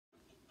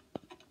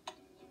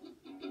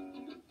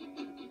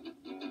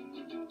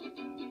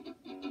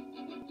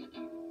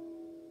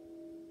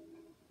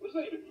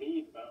played a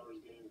Mead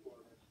Bowers game for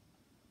me.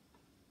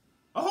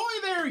 Ahoy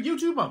there,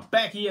 YouTube! I'm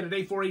back again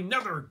today for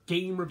another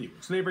game review.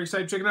 Today, very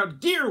excited checking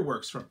out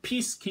Gearworks from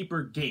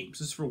Peacekeeper Games.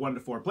 This is for 1 to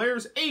 4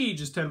 players.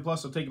 Age is 10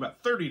 plus. It'll take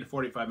about 30 to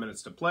 45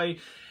 minutes to play.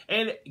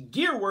 And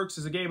Gearworks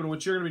is a game in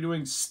which you're going to be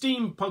doing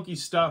steampunky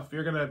stuff.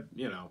 You're going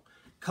to,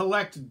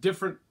 collect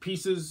different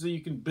pieces so you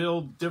can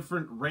build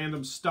different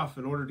random stuff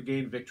in order to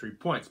gain victory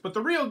points. But the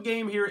real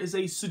game here is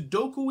a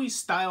Sudoku-y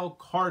style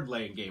card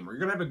laying game where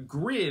you're going to have a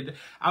grid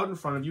out in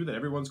front of you that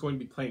everyone's going to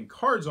be playing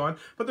cards on,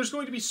 but there's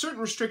going to be certain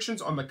restrictions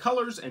on the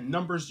colors and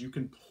numbers you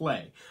can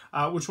play,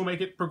 which will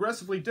make it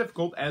progressively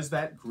difficult as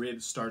that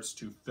grid starts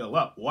to fill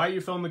up. Why are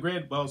you filling the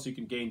grid? Well, so you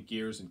can gain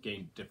gears and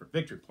gain different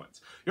victory points.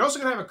 You're also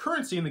going to have a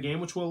currency in the game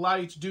which will allow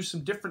you to do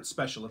some different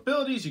special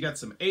abilities. You got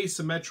some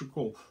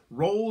asymmetrical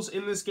rolls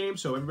in this game,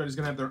 so everybody's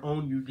going to have their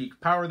own unique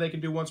power they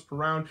can do once per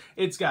round.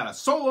 It's got a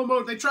solo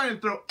mode. They try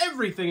and throw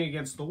everything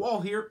against the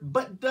wall here,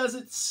 but does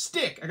it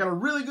stick? I got a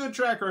really good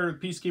track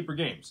record with Peacekeeper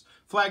Games.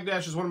 Flag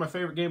Dash is one of my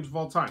favorite games of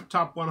all time.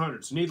 Top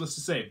 100. So needless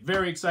to say,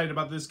 very excited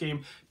about this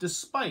game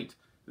despite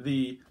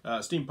the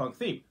steampunk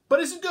theme. But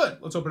is it good?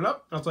 Let's open it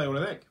up and I'll tell you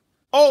what I think.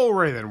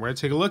 Alright then, we're going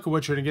to take a look at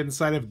what you're going to get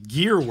inside of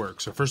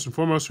Gearworks. So first and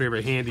foremost, we have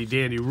a handy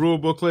dandy rule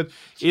booklet.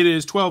 It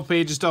is 12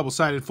 pages,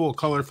 double-sided, full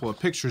color, full of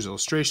pictures,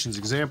 illustrations,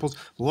 examples,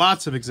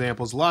 lots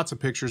of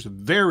pictures,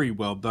 very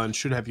well done.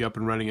 Should have you up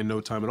and running in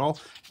no time at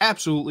all.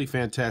 Absolutely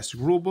fantastic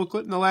rule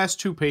booklet. And the last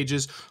 2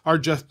 pages are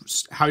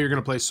just how you're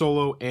going to play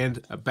solo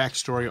and a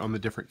backstory on the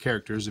different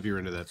characters if you're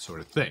into that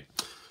sort of thing.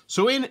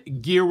 So in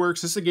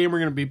Gearworks, this is a game we're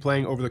going to be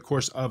playing over the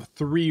course of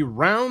 3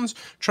 rounds,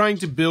 trying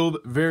to build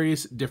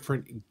various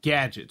different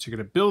gadgets. You're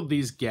going to build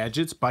these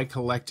gadgets by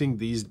collecting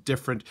these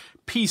different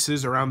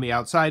pieces around the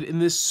outside in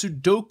this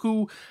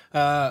Sudoku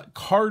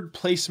card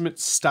placement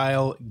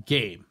style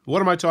game.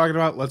 What am I talking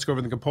about? Let's go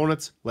over the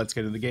components. Let's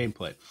get into the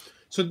gameplay.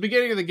 So at the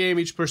beginning of the game,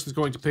 each person is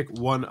going to pick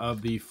one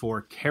of the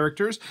 4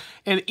 characters,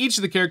 and each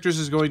of the characters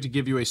is going to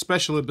give you a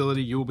special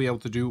ability you will be able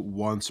to do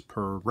once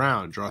per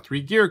round. Draw 3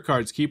 gear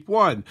cards, keep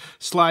 1,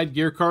 slide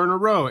gear card in a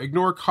row,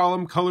 ignore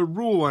column color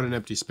rule on an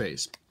empty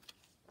space.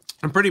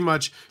 And pretty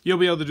much, you'll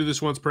be able to do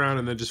this once per round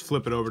and then just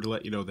flip it over to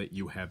let you know that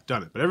you have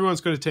done it. But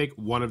everyone's going to take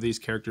one of these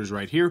characters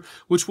right here,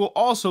 which will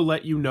also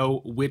let you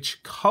know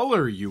which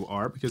color you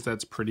are, because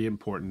that's pretty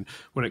important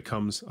when it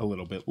comes a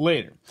little bit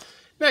later.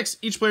 Next,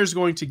 each player is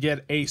going to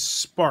get a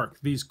spark.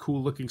 These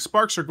cool-looking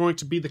sparks are going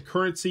to be the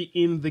currency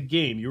in the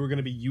game. You are going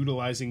to be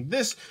utilizing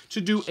this to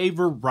do a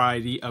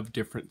variety of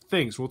different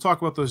things. We'll talk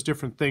about those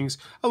different things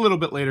a little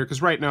bit later,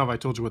 because right now, if I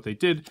told you what they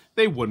did,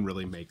 they wouldn't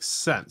really make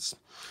sense.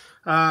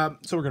 So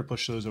we're going to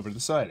push those over to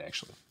the side,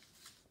 actually.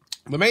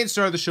 The main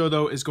star of the show,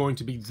 though, is going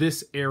to be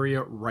this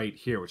area right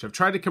here, which I've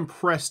tried to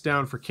compress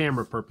down for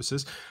camera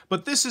purposes,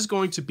 but this is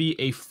going to be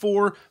a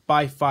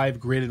 4x5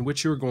 grid in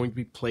which you're going to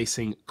be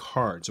placing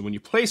cards. And when you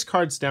place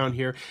cards down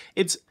here,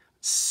 it's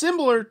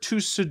similar to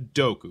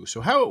Sudoku.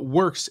 So how it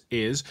works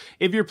is,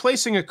 if you're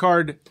placing a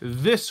card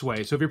this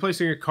way, so if you're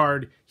placing a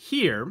card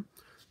here,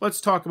 let's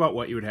talk about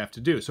what you would have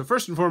to do. So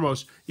first and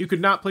foremost, you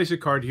could not place a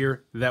card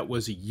here that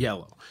was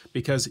yellow,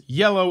 because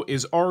yellow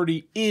is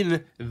already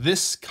in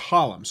this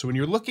column. So when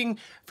you're looking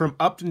from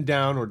up and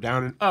down or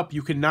down and up,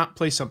 you cannot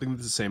place something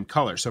that's the same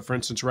color. So for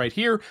instance, right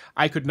here,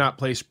 I could not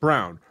place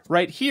brown.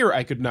 Right here,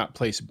 I could not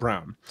place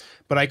brown.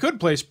 But I could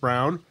place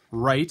brown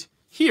right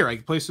here. I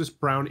can place this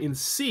brown in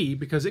C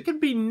because it can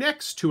be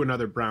next to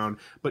another brown,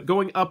 but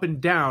going up and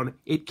down,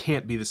 it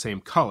can't be the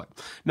same color.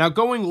 Now,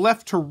 going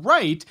left to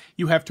right,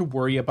 you have to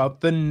worry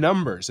about the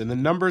numbers, and the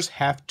numbers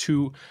have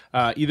to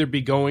either be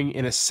going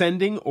in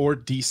ascending or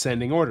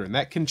descending order, and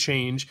that can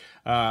change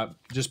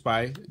just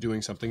by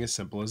doing something as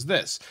simple as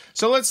this.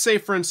 So let's say,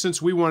 for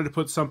instance, we wanted to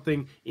put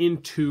something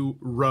into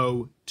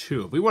row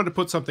 2. If we wanted to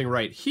put something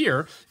right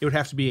here, it would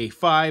have to be a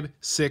 5,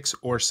 6,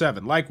 or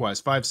 7.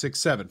 Likewise, 5, 6,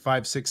 7,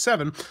 5, 6,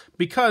 7,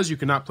 because you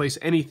cannot place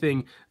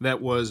anything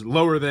that was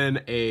lower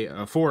than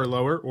a 4 or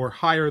lower, or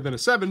higher than a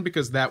 7,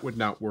 because that would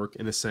not work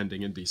in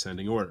ascending and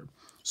descending order.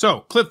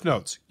 So, cliff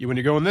notes. When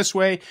you're going this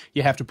way,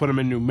 you have to put them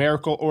in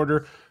numerical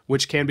order,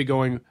 which can be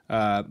going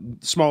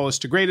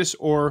smallest to greatest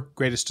or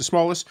greatest to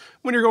smallest.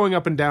 When you're going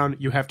up and down,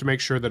 you have to make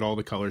sure that all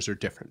the colors are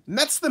different. And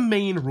that's the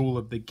main rule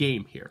of the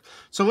game here.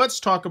 So let's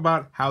talk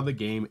about how the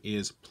game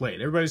is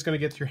played. Everybody's going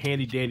to get your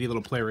handy-dandy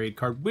little player aid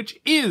card, which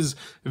is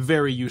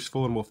very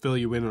useful and will fill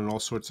you in on all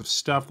sorts of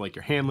stuff, like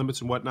your hand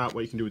limits and whatnot,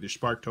 what you can do with your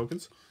spark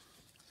tokens.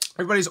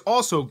 Everybody's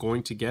also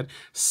going to get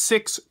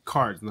 6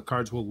 cards, and the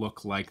cards will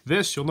look like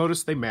this. You'll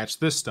notice they match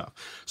this stuff.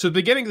 So at the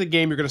beginning of the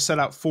game, you're going to set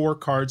out 4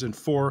 cards in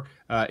 4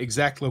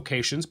 exact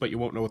locations, but you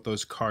won't know what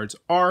those cards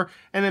are,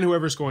 and then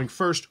whoever's going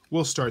first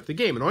will start the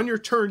game. And on your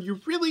turn, you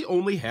really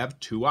only have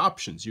 2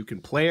 options. You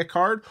can play a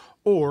card,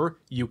 or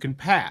you can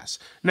pass.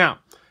 Now,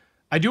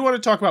 I do want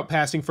to talk about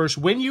passing first.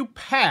 When you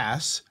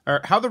pass,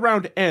 or how the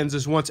round ends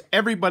is once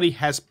everybody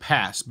has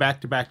passed, back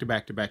to back to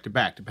back to back to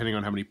back, depending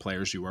on how many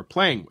players you are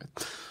playing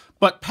with.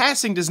 But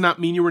passing does not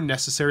mean you were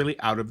necessarily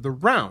out of the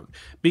round,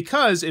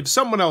 because if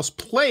someone else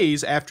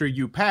plays after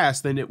you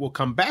pass, then it will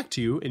come back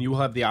to you, and you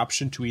will have the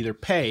option to either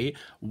pay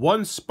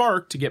 1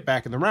 spark to get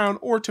back in the round,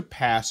 or to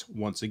pass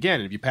once again.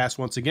 And if you pass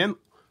once again,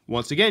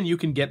 you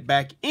can get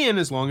back in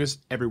as long as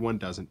everyone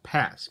doesn't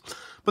pass.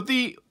 But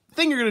the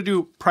thing you're going to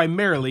do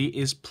primarily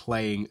is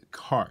playing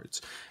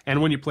cards.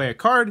 And when you play a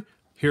card,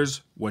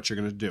 here's what you're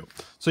going to do.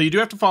 So you do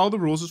have to follow the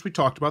rules as we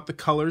talked about, the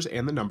colors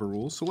and the number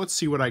rules. So let's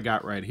see what I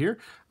got right here.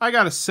 I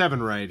got a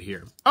 7 right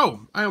here.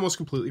 Oh, I almost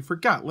completely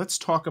forgot. Let's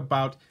talk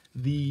about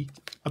the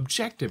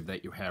objective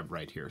that you have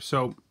right here.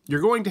 So you're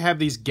going to have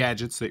these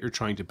gadgets that you're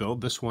trying to build.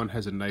 This one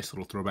has a nice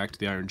little throwback to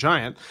the Iron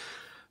Giant.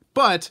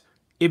 But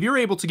if you're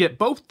able to get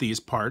both these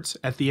parts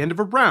at the end of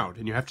a round,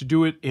 and you have to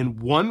do it in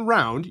 1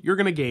 round, you're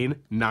going to gain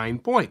 9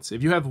 points.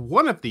 If you have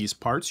one of these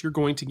parts, you're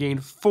going to gain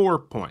 4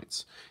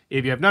 points.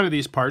 If you have none of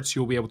these parts,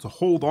 you'll be able to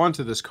hold on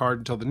to this card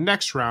until the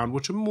next round,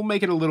 which will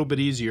make it a little bit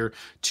easier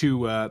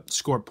to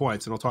score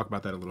points, and I'll talk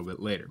about that a little bit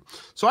later.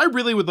 So I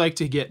really would like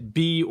to get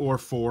B or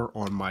 4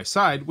 on my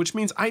side, which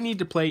means I need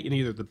to play in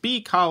either the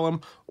B column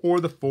or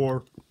the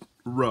 4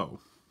 row.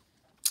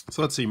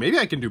 So let's see, maybe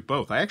I can do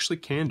both. I actually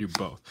can do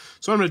both.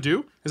 So what I'm going to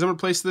do is I'm going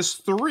to place this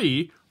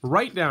 3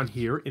 right down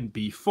here in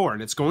B4,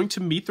 and it's going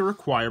to meet the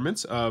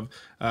requirements of,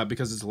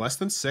 because it's less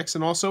than 6,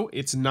 and also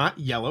it's not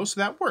yellow, so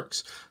that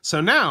works.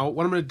 So now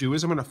what I'm going to do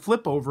is I'm going to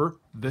flip over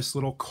this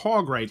little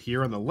cog right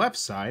here on the left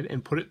side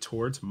and put it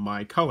towards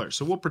my color.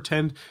 So we'll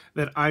pretend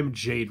that I'm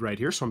jade right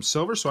here, so I'm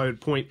silver, so I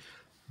would point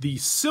the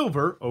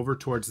silver over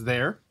towards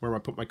there, where I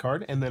put my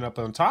card, and then up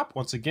on top,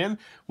 once again,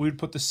 we would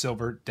put the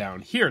silver down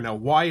here. Now,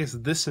 why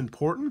is this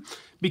important?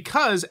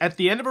 Because at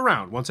the end of a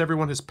round, once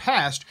everyone has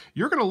passed,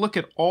 you're going to look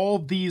at all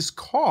these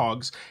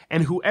cogs,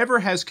 and whoever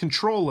has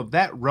control of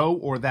that row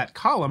or that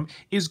column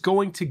is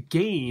going to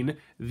gain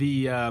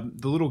the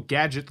little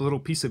gadget, the little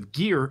piece of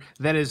gear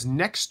that is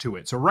next to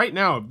it. So right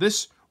now, if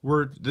this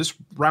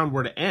round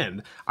were to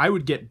end, I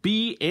would get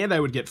B and I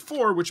would get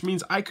 4, which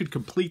means I could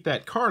complete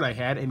that card I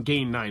had and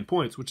gain 9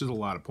 points, which is a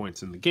lot of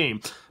points in the game.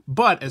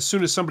 But as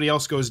soon as somebody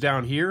else goes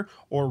down here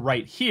or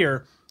right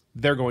here,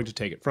 they're going to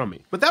take it from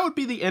me. But that would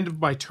be the end of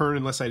my turn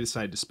unless I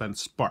decide to spend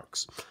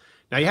sparks.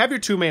 Now you have your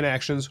 2 main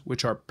actions,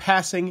 which are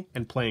passing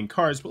and playing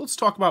cards, but let's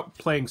talk about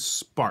playing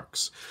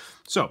sparks.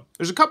 So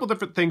there's a couple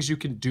different things you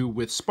can do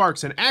with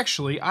sparks, and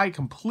actually I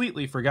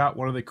completely forgot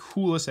one of the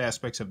coolest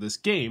aspects of this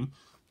game,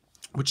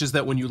 which is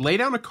that when you lay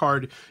down a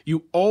card,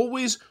 you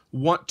always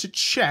want to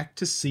check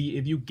to see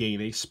if you gain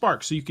a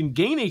spark. So you can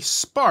gain a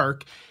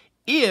spark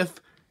if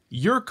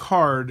your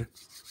card,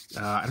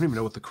 I don't even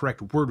know what the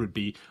correct word would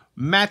be,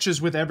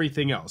 matches with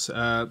everything else.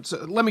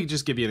 So let me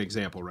just give you an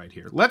example right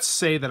here. Let's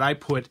say that I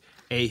put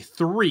a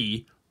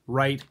 3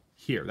 right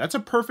here. That's a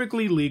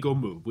perfectly legal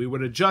move. We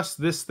would adjust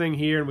this thing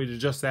here and we'd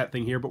adjust that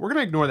thing here, but we're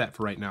going to ignore that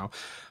for right now.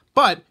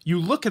 But you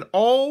look at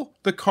all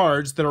the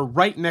cards that are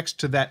right next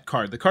to that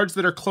card, the cards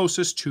that are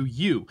closest to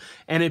you.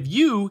 And if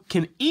you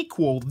can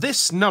equal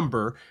this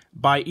number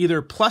by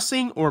either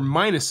plussing or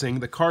minusing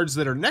the cards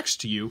that are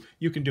next to you,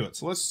 you can do it.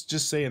 So let's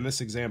just say in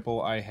this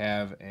example, I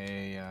have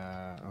a,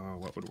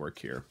 what would work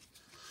here?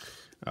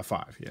 A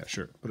 5. Yeah,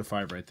 sure. Put a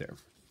 5 right there.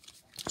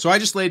 So I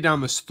just laid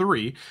down this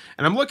 3,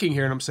 and I'm looking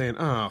here and I'm saying,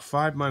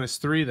 5 minus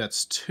 3,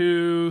 that's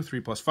 2. 3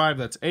 plus 5,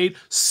 that's 8.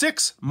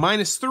 6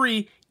 minus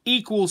 3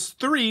 equals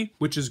 3,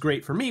 which is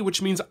great for me,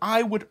 which means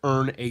I would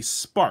earn a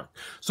spark.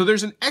 So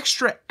there's an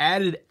extra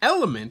added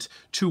element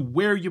to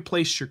where you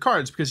place your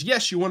cards, because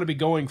yes, you want to be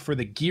going for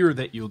the gear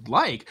that you'd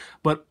like,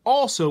 but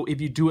also if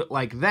you do it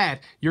like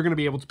that, you're going to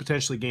be able to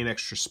potentially gain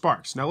extra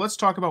sparks. Now let's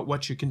talk about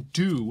what you can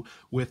do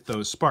with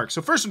those sparks.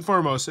 So first and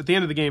foremost, at the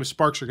end of the game,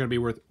 sparks are going to be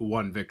worth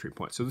 1 victory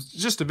point. So it's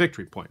just a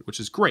victory point,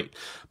 which is great.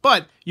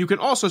 But you can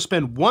also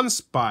spend 1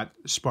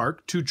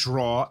 spark to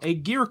draw a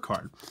gear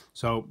card.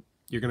 So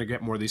you're going to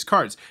get more of these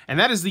cards. And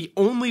that is the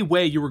only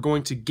way you are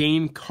going to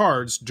gain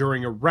cards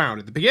during a round.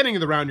 At the beginning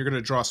of the round, you're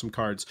going to draw some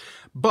cards.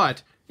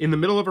 But in the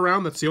middle of a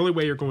round, that's the only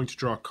way you're going to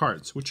draw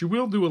cards, which you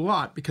will do a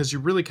lot because you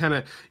really kind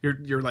of,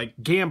 you're like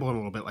gambling a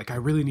little bit. Like, I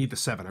really need the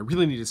 7. I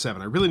really need a 7.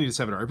 I really need a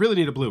 7. Or I really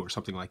need a blue or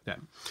something like that.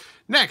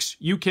 Next,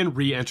 you can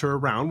re-enter a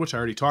round, which I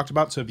already talked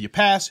about. So if you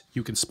pass,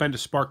 you can spend a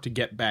spark to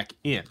get back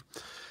in.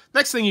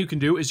 Next thing you can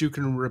do is you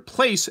can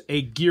replace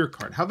a gear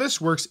card. How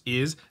this works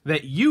is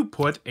that you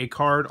put a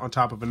card on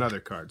top of another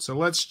card. So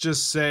let's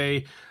just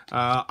say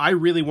I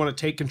really want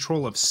to take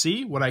control of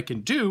C. What I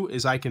can do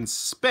is I can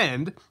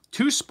spend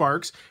 2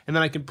 sparks, and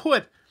then I can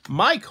put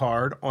my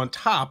card on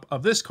top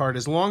of this card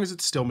as long as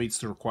it still meets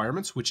the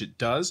requirements, which it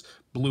does.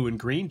 Blue and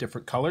green,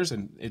 different colors,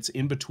 and it's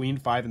in between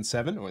 5 and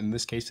 7, or in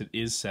this case it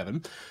is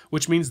 7,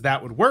 which means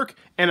that would work,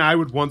 and I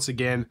would once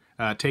again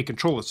take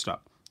control of stuff.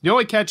 The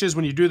only catch is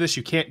when you do this,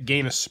 you can't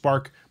gain a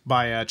spark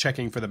by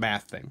checking for the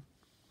math thing.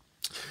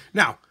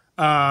 Now,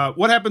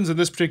 what happens in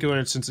this particular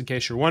instance, in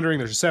case you're wondering,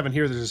 there's a 7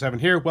 here, there's a 7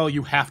 here. Well,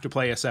 you have to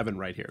play a 7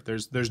 right here.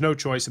 There's no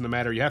choice in the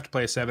matter. You have to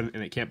play a 7,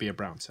 and it can't be a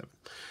brown 7.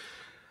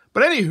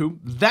 But anywho,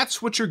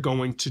 that's what you're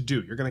going to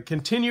do. You're going to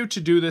continue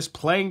to do this,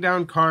 playing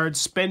down cards,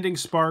 spending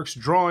sparks,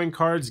 drawing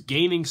cards,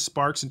 gaining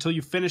sparks until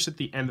you finish at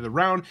the end of the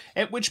round,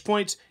 at which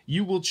point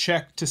you will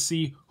check to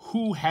see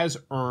who has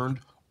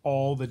earned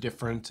all the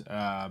different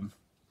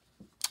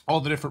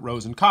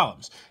rows and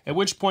columns, at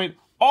which point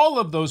all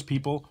of those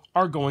people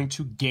are going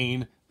to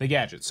gain the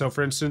gadget. So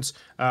for instance,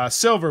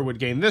 silver would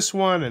gain this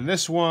one and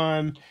this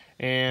one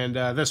and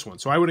this one.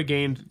 So I would have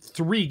gained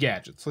 3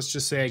 gadgets. Let's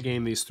just say I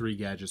gained these 3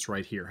 gadgets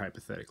right here,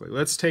 hypothetically.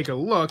 Let's take a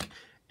look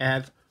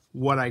at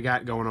what I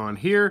got going on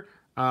here.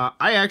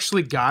 I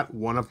actually got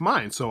one of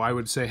mine. So I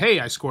would say, hey,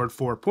 I scored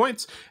 4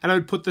 points, and I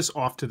would put this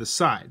off to the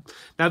side.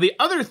 Now, the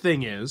other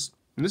thing is,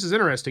 and this is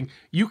interesting,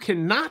 you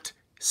cannot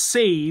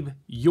save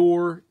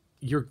your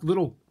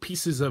little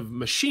pieces of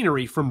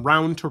machinery from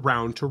round to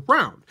round to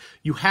round.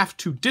 You have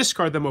to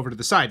discard them over to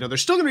the side. Now, they're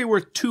still going to be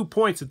worth 2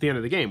 points at the end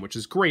of the game, which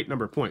is a great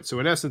number of points. So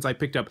in essence, I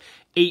picked up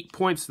 8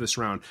 points this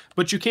round,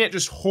 but you can't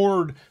just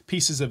hoard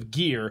pieces of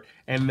gear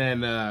and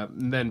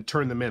then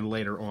turn them in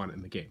later on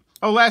in the game.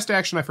 Oh, last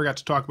action I forgot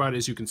to talk about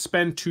is you can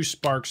spend 2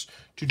 sparks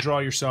to draw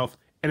yourself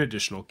an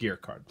additional gear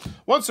card.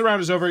 Once the round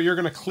is over, you're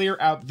going to clear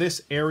out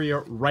this area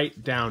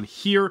right down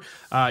here.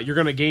 You're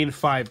going to gain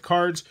 5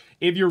 cards.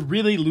 If you're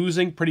really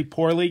losing pretty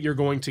poorly, you're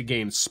going to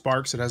gain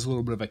sparks. It has a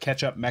little bit of a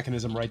catch-up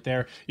mechanism right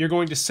there. You're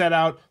going to set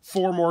out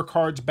 4 more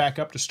cards back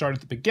up to start at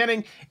the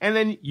beginning, and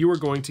then you are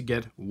going to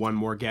get 1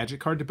 more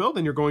gadget card to build,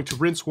 and you're going to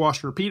rinse,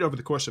 wash, and repeat over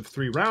the course of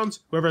 3 rounds.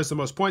 Whoever has the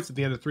most points at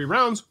the end of 3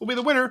 rounds will be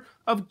the winner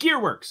of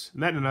Gearworks.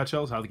 And that, in a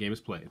nutshell, is how the game is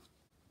played.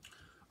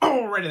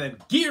 Alrighty then,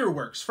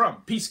 Gearworks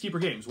from Peacekeeper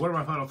Games. What are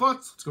my final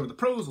thoughts? Let's go to the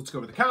pros, let's go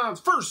over the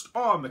cons. First,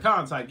 on the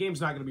con side, game's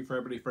not going to be for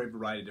everybody for a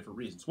variety of different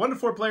reasons. 1 to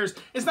 4 players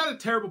is not a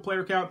terrible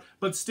player count,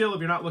 but still,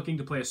 if you're not looking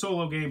to play a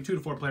solo game, 2 to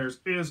 4 players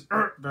is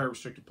very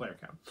restricted player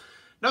count.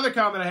 Another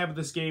con that I have with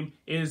this game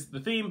is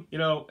the theme. You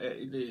know,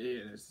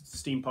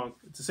 it's steampunk.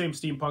 It's the same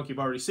steampunk you've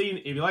already seen.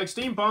 If you like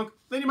steampunk,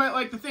 then you might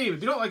like the theme.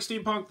 If you don't like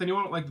steampunk, then you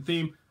won't like the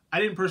theme. I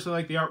didn't personally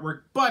like the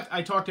artwork, but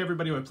I talked to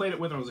everybody who I played it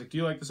with, and I was like, do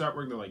you like this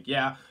artwork? And they're like,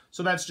 yeah.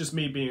 So that's just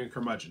me being a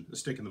curmudgeon, a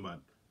stick in the mud,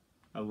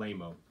 a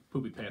lame-o,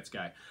 poopy pants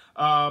guy.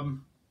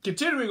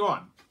 Continuing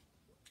on.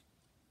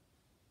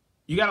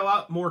 You got a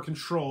lot more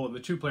control in the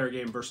 2-player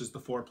game versus the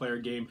 4-player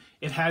game.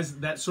 It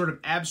has that sort of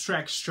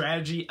abstract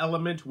strategy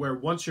element where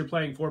once you're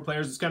playing 4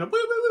 players, it's kind of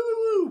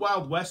woo,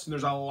 Wild West, and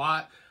there's a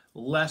lot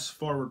less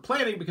forward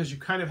planning because you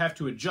kind of have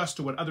to adjust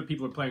to what other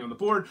people are playing on the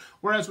board.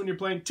 Whereas when you're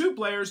playing 2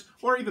 players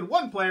or even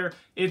 1 player,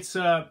 it's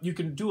you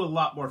can do a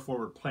lot more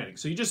forward planning.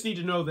 So you just need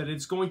to know that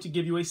it's going to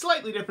give you a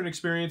slightly different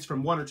experience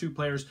from 1 or 2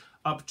 players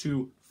up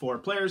to 4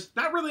 players.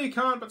 Not really a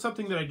con, but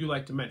something that I do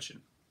like to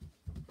mention.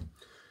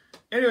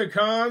 Any other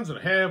cons that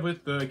I have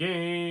with the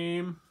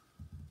game?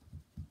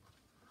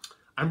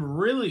 I'm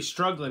really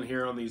struggling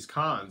here on these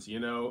cons, you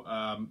know.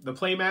 The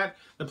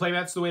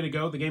playmat's the way to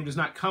go. The game does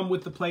not come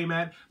with the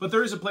playmat, but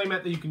there is a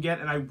playmat that you can get,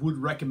 and I would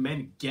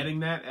recommend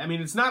getting that. I mean,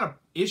 it's not an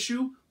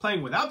issue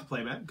playing without the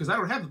playmat, because I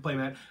don't have the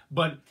playmat,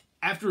 but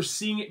after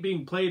seeing it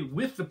being played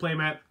with the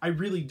playmat, I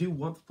really do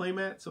want the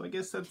playmat, so I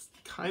guess that's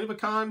kind of a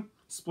con.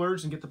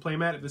 Splurge and get the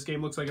playmat if this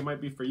game looks like it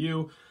might be for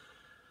you.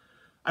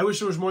 I wish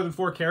there was more than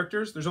 4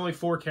 characters. There's only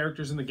 4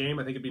 characters in the game.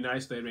 I think it'd be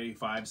nice if they had maybe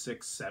 5,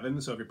 6,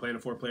 7. So if you're playing a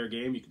 4-player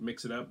game, you can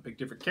mix it up, pick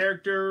different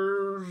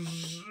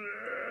characters.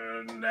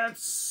 And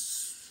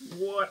that's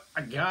what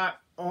I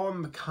got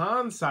on the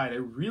con side. I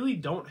really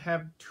don't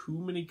have too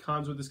many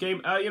cons with this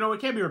game. You know,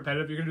 it can be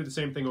repetitive. You're going to do the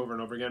same thing over and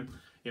over again.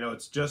 You know,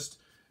 it's just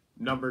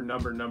number,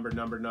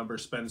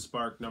 spend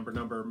spark,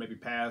 number, maybe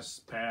pass,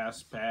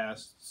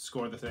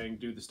 score the thing,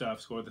 do the stuff,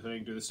 score the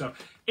thing, do the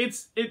stuff.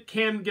 It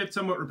can get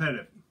somewhat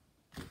repetitive.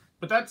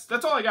 But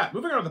that's all I got.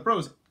 Moving on to the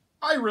pros,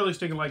 I really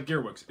still like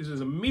Gearworks. This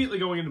is immediately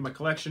going into my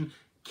collection.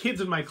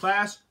 Kids in my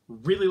class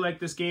really like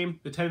this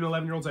game. The 10 and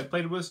 11-year-olds I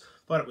played it with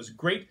thought it was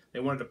great. They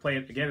wanted to play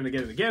it again and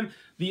again and again.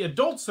 The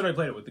adults that I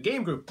played it with, the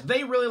game group,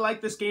 they really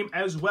liked this game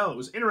as well. It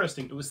was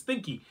interesting. It was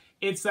thinky.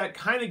 It's that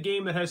kind of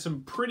game that has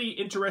some pretty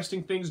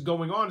interesting things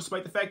going on,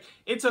 despite the fact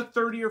it's a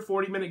 30 or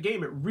 40-minute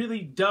game. It really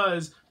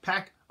does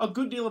pack a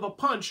good deal of a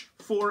punch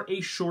for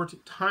a short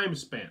time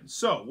span.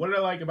 So, what did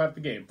I like about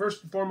the game?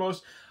 First and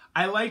foremost,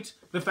 I liked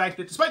the fact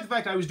that, despite the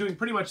fact I was doing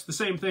pretty much the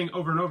same thing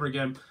over and over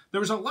again, there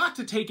was a lot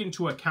to take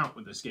into account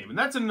with this game. And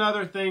that's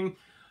another thing.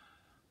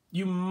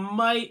 You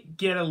might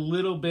get a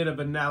little bit of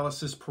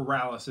analysis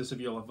paralysis if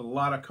you'll have a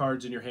lot of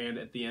cards in your hand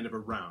at the end of a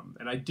round.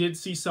 And I did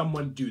see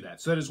someone do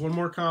that. So that is one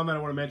more comment I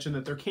want to mention,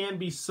 that there can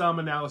be some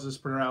analysis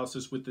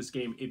paralysis with this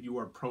game if you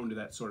are prone to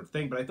that sort of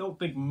thing. But I don't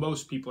think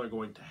most people are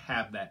going to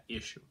have that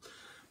issue.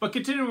 But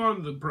continuing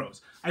on with the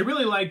pros, I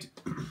really liked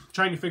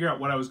trying to figure out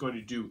what I was going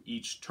to do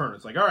each turn.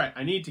 It's like, all right,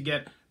 I need to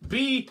get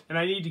B and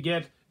I need to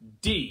get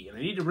D, and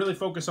I need to really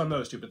focus on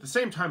those 2. But at the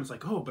same time, it's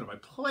like, oh, but if I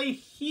play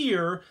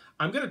here,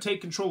 I'm going to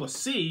take control of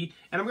C,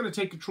 and I'm going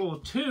to take control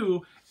of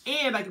 2,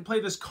 And I can play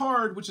this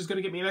card, which is going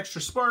to get me an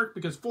extra spark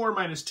because 4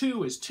 minus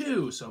 2 is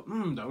 2. So,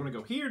 do I want to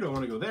go here? Do I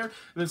want to go there? And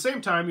at the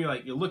same time,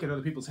 you look at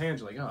other people's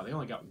hands, you're like, oh, they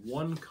only got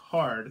 1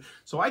 card.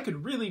 So I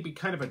could really be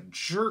kind of a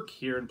jerk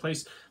here and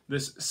place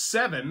this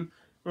 7,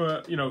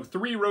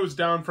 3 rows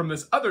down from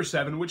this other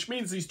 7, which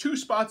means these 2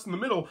 spots in the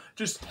middle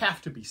just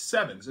have to be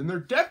 7s. And there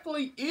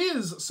definitely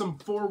is some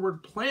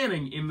forward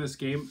planning in this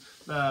game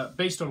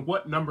based on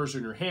what numbers are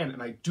in your hand,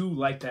 and I do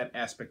like that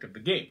aspect of the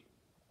game.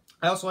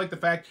 I also like the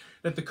fact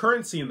that the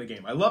currency in the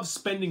game. I love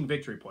spending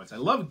victory points. I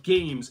love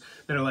games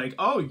that are like,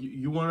 oh,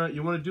 you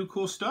wanna do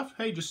cool stuff?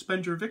 Hey, just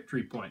spend your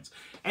victory points.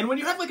 And when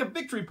you have like a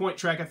victory point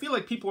track, I feel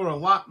like people are a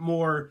lot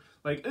more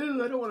like,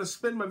 oh, I don't want to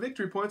spend my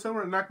victory points. I don't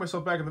want to knock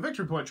myself back on the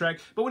victory point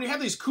track. But when you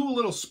have these cool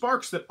little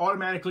sparks that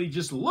automatically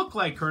just look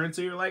like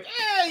currency, you're like,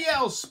 yeah,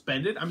 I'll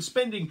spend it. I'm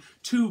spending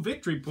 2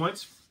 victory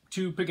points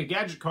to pick a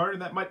gadget card,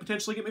 and that might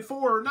potentially get me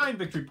 4 or 9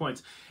 victory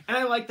points. And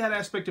I like that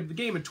aspect of the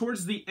game. And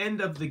towards the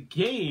end of the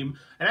game,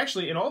 and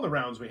actually in all the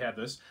rounds we had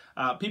this,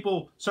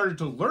 people started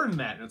to learn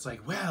that. And it's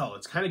like, well,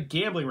 it's kind of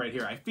gambling right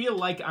here. I feel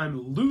like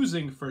I'm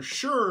losing for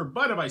sure,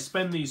 but if I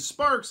spend these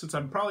sparks, since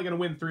I'm probably going to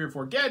win 3 or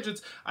 4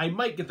 gadgets, I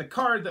might get the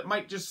card that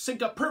might just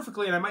sync up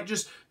perfectly, and I might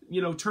just,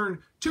 turn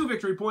 2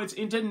 victory points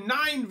into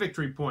 9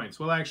 victory points.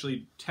 Well,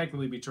 actually,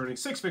 technically be turning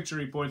 6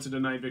 victory points into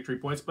 9 victory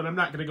points, but I'm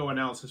not going to go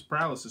analysis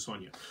paralysis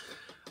on you.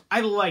 I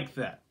like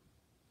that.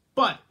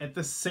 But at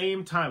the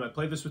same time, I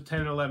played this with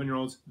 10 and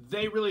 11-year-olds.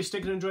 They really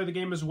stick and enjoy the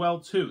game as well,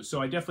 too. So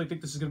I definitely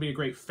think this is going to be a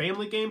great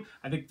family game.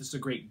 I think this is a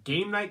great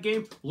game night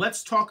game.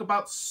 Let's talk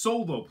about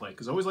solo play,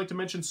 because I always like to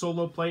mention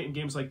solo play in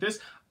games like this.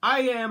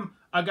 I am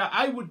a guy,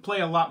 I would play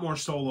a lot more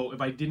solo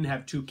if I didn't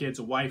have 2 kids,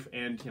 a wife,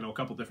 and, a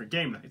couple different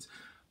game nights.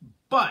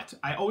 But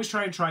I always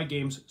try and try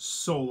games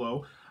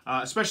solo.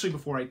 Especially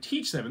before I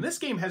teach them. And this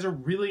game has a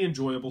really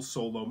enjoyable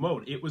solo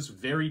mode. It was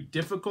very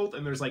difficult,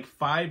 and there's like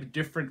 5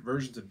 different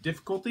versions of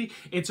difficulty.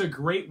 It's a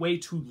great way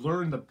to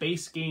learn the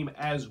base game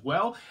as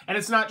well. And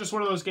it's not just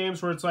one of those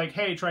games where it's like,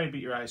 hey, try and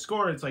beat your high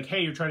score. It's like, hey,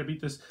 you're trying to beat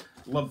this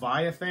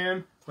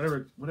Leviathan,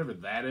 whatever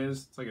that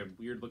is. It's like a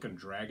weird-looking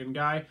dragon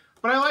guy.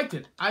 But I liked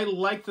it. I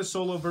liked the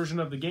solo version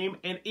of the game,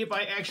 and if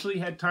I actually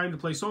had time to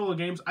play solo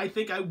games, I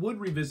think I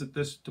would revisit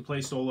this to play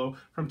solo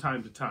from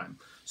time to time.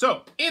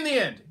 So, in the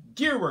end,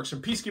 Gearworks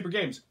from Peacekeeper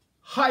Games.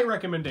 High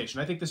recommendation.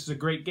 I think this is a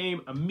great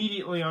game.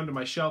 Immediately onto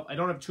my shelf. I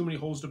don't have too many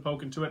holes to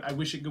poke into it. I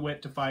wish it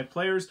went to 5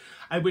 players.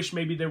 I wish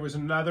maybe there was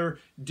another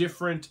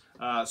different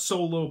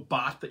solo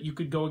bot that you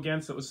could go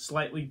against that was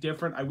slightly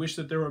different. I wish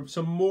that there were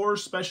some more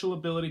special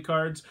ability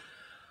cards.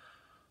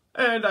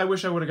 And I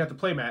wish I would have got the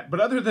playmat. But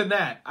other than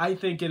that, I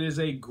think it is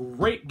a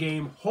great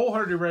game.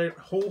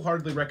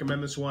 Wholeheartedly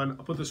recommend this one.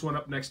 I'll put this one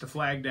up next to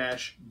Flag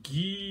Dash.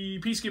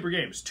 Peacekeeper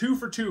Games. 2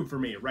 for 2 for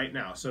me right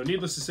now. So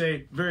needless to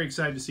say, very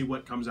excited to see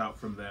what comes out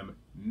from them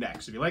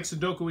next. If you like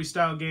Sudoku-y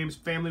style games,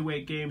 family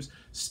weight games,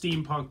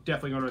 steampunk,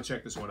 definitely going to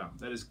check this one out.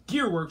 That is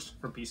Gearworks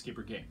from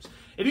Peacekeeper Games.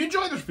 If you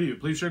enjoyed this review,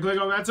 please sure to click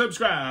on that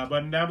subscribe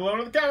button down below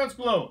and in the comments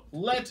below.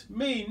 Let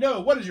me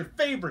know what is your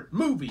favorite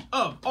movie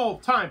of all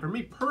time. For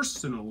me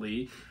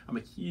personally, I'm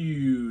a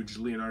huge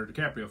Leonardo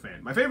DiCaprio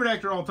fan. My favorite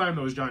actor of all time,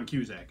 though, is John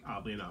Cusack,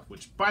 oddly enough.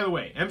 Which, by the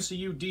way,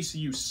 MCU,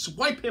 DCU,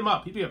 swipe him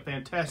up. He'd be a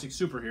fantastic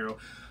superhero.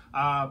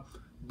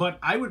 But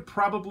I would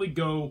probably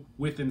go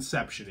with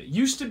Inception. It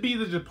used to be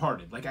The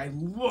Departed. Like, I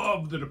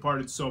love The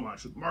Departed so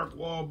much with Mark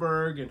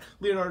Wahlberg and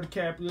Leonardo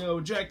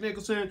DiCaprio, Jack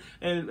Nicholson,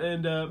 and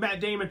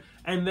Matt Damon.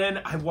 And then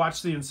I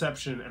watched the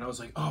Inception, and I was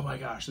like, oh my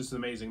gosh, this is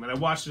amazing. Then I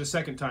watched it a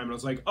second time, and I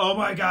was like, oh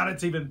my god,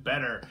 it's even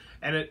better.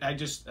 And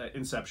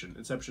Inception.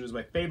 Inception is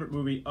my favorite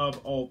movie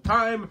of all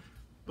time.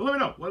 But let me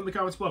know. What in the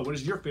comments below? What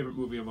is your favorite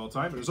movie of all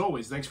time? And as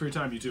always, thanks for your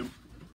time, YouTube.